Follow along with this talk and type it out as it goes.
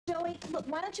look,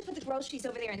 why don't you put the groceries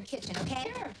over there in the kitchen,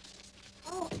 okay? Sure.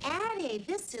 Oh, Addie,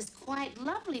 this is quite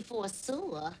lovely for a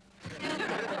sewer. Can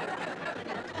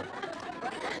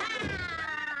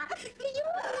you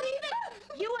believe it?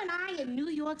 You and I in New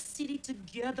York City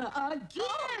together again.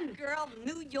 Oh, girl,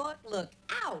 New York, look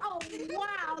out. Oh,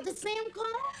 wow. Did Sam call?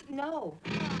 No.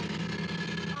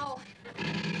 Oh,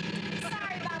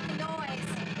 sorry about the noise.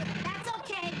 That's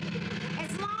okay.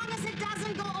 As long as it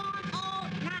doesn't go on all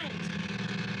night.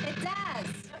 It does.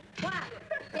 What?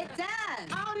 It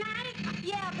does. All night?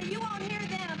 Yeah, but you won't hear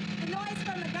them. The noise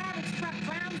from the garbage truck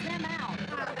drowns them out.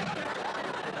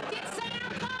 Did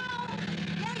Sam call?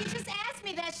 No, you just asked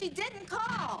me that. She didn't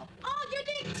call. Oh, you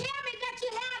didn't tell me that you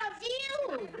had a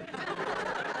view.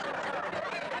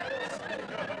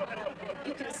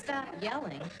 You can stop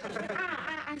yelling.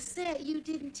 I said you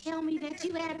didn't tell me that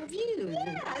you had a view.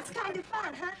 Yeah, it's kind of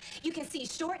fun, huh? You can see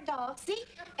short dogs, see,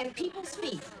 and people's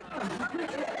feet.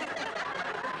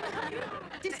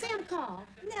 Did Sam call?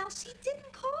 Nell, she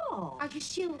didn't call. Are you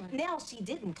sure? Nell, she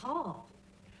didn't call.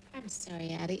 I'm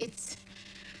sorry, Addie. It's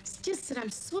just that I'm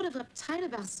sort of uptight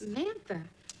about Samantha.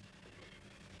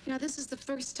 You know, this is the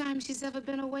first time she's ever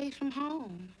been away from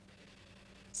home.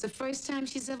 It's the first time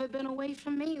she's ever been away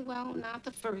from me. Well, not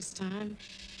the first time.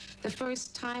 The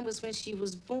first time was when she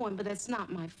was born, but that's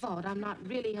not my fault. I'm not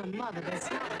really her mother.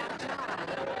 That's not my job.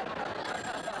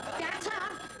 That's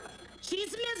her.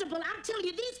 She's miserable. I'm telling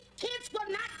you, these kids will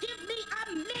not give me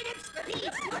a minute's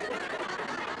peace. Go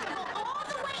all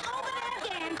the way over there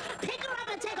again, pick her up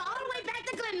and take her all the way back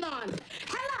to Glenmont.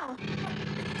 Hello.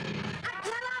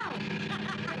 Hello.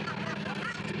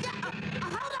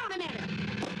 Hold on a minute.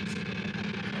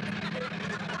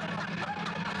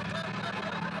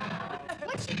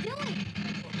 What's she doing?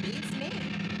 Beats me.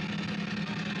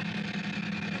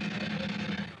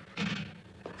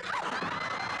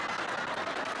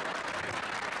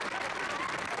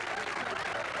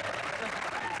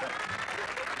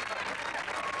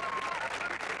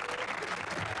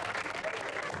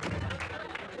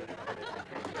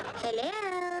 Hello.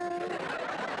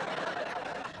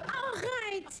 Oh,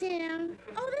 hi, Tim.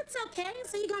 Oh, that's okay.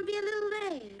 So you're gonna be a little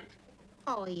late.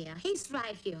 Oh, yeah. He's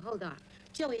right here. Hold on.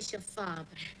 Joey's your father.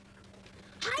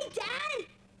 Hi, Dad.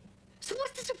 So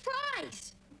what's the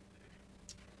surprise?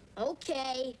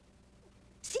 Okay.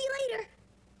 See you later.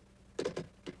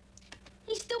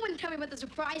 He still wouldn't tell me what the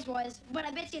surprise was, but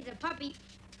I bet you it's a puppy.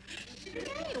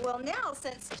 Okay, well, now,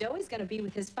 since Joey's going to be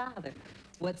with his father,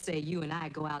 what say you and I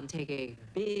go out and take a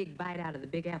big bite out of the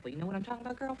Big Apple? You know what I'm talking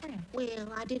about, girlfriend?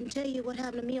 Well, I didn't tell you what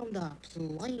happened to me on the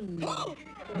plane. What?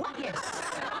 Yes.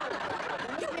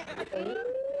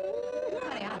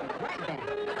 Honey, I'll be right back.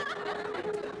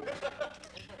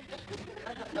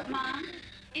 Mom,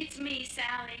 it's me,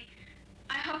 Sally.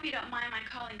 I hope you don't mind my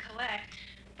calling collect,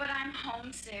 but I'm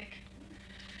homesick.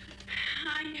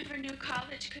 I never knew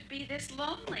college could be this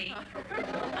lonely. I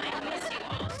miss you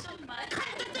all so much.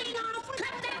 Cut the thing off!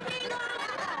 Cut that thing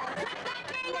off! Cut that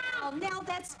thing off! Now,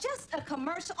 that's just a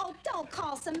commercial. Oh, don't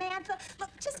call Samantha. Look,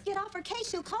 just get off her case.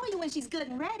 She'll call you when she's good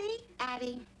and ready.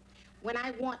 Addie, when I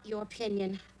want your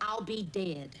opinion, I'll be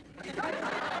dead. Hello.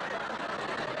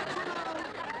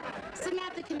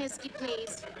 Samantha Kaniski,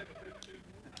 please.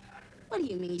 What do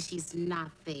you mean she's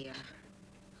not there?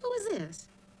 Who is this?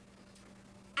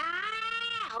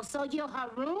 Oh, so you're her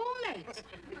roommate.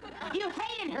 You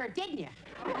hated her, didn't you?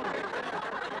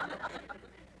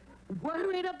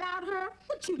 Worried about her?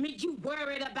 What you mean you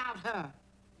worried about her?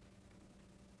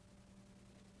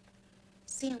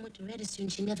 Sam went to register and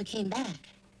she never came back.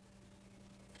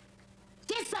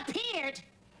 Disappeared?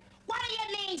 What do you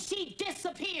mean she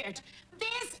disappeared?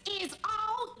 This is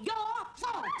all your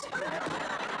fault.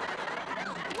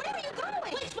 Where are you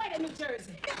going? Which way to New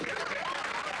Jersey?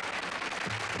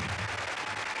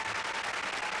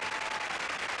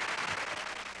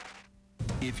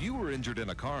 If you were injured in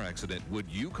a car accident, would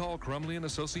you call Crumley and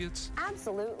Associates?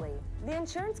 Absolutely. The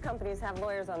insurance companies have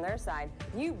lawyers on their side.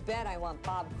 You bet I want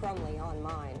Bob Crumley on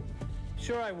mine.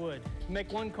 Sure I would.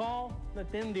 Make one call,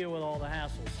 let them deal with all the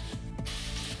hassles.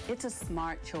 It's a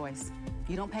smart choice.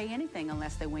 You don't pay anything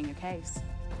unless they win your case.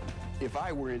 If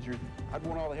I were injured, I'd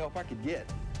want all the help I could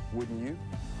get, wouldn't you?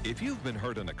 If you've been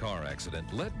hurt in a car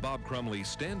accident, let Bob Crumley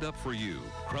stand up for you.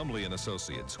 Crumley and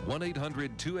Associates,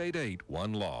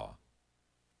 1-800-288-1-LAW.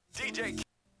 DJ.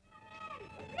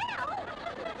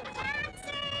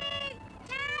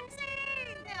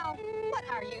 Nell, what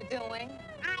are you doing?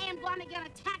 I am going to get a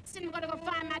taxi and going to go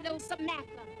find my little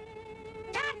Samantha.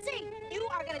 Taxi! You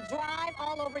are going to drive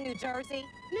all over New Jersey?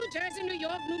 New Jersey, New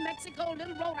York, New Mexico,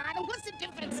 Little Rhode Island. What's the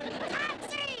difference?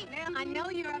 Taxi! Now, I know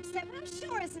you're upset, but I'm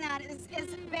sure it's not as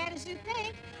bad as you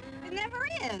think. It never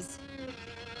is.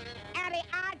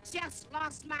 just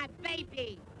lost my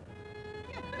baby.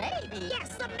 Baby?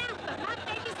 Yes, Samantha. My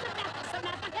baby Samantha.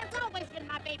 Samantha has always been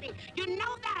my baby. You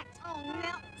know that. Oh,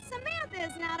 no. Samantha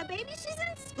is not a baby. She's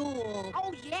in school.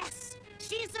 Oh, yes.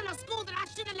 She's in a school that I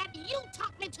should have let you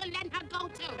talk me to letting her go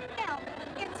to. Well,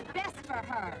 it's best for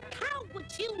her. How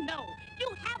would you know? You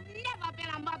have never been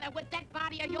a mother with that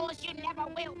body of yours. You never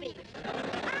will be.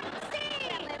 See?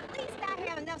 Well, at least I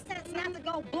have enough sense not to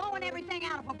go blowing everything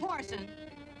out of proportion.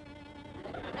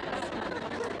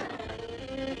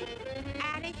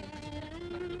 Addie,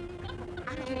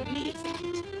 I don't need that.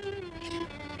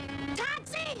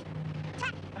 Taxi!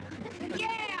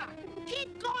 Yeah!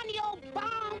 Keep going, you old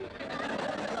bum!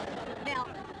 Now,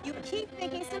 you keep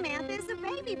thinking Samantha is a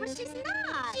baby, but she's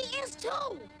not. She is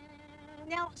too!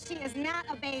 No, she is not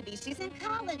a baby. She's in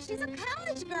college. She's a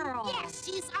college girl. Yes,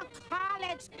 she's a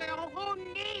college girl who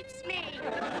needs me.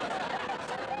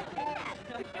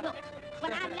 Look,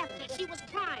 when I left her, she was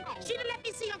crying. She didn't let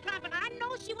me see her cry, but I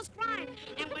know she was crying.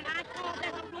 And when I called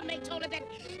her, her roommate told her that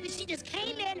she just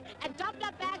came in and dumped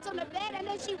her bags on the bed, and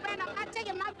then she ran up. I tell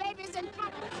you, my baby's in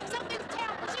trouble. Something's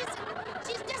terrible.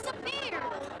 She's disappeared.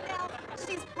 Well,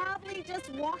 she's probably just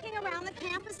walking around the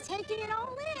campus taking it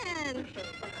all in.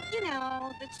 You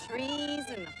know, the trees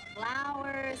and the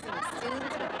flowers and the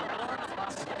students and the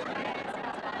books.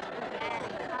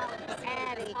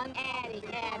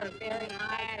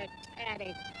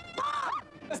 Addie. Bob!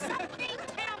 Something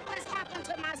terrible has happened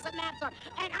to my Samantha,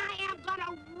 and I am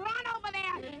gonna run over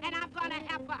there, and I'm gonna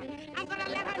help her. I'm gonna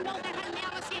let her know that her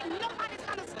nail is here. Nobody's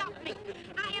gonna stop me.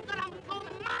 I am gonna go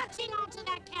marching onto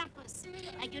that campus.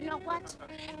 And you know what?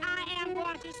 I am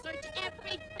going to search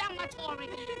every dormitory,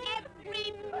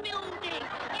 every building,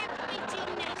 every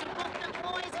gymnasium, both the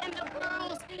boys and the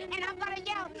girls, and I'm gonna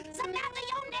yell, Samantha,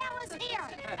 your nail is here!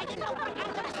 And you know what?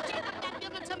 I'm gonna shake up that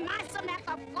building till my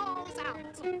Samantha falls out.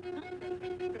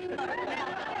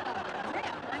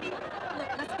 I mean,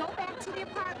 look, let's go back to the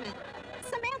apartment.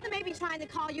 Samantha may be trying to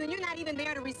call you, and you're not even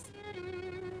there to like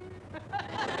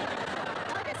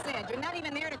I said, you're not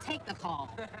even there to take the call.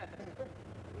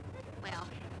 Well,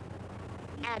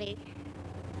 Addie,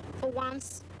 for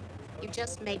once, you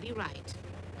just may be right.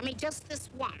 I mean, just this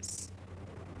once.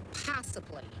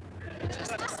 Possibly.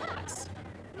 Just this once.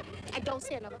 And don't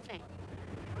say another thing.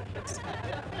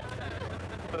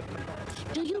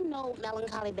 Do you know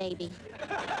Melancholy Baby?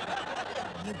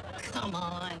 You come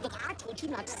on. Look, I told you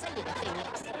not to say anything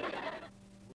else.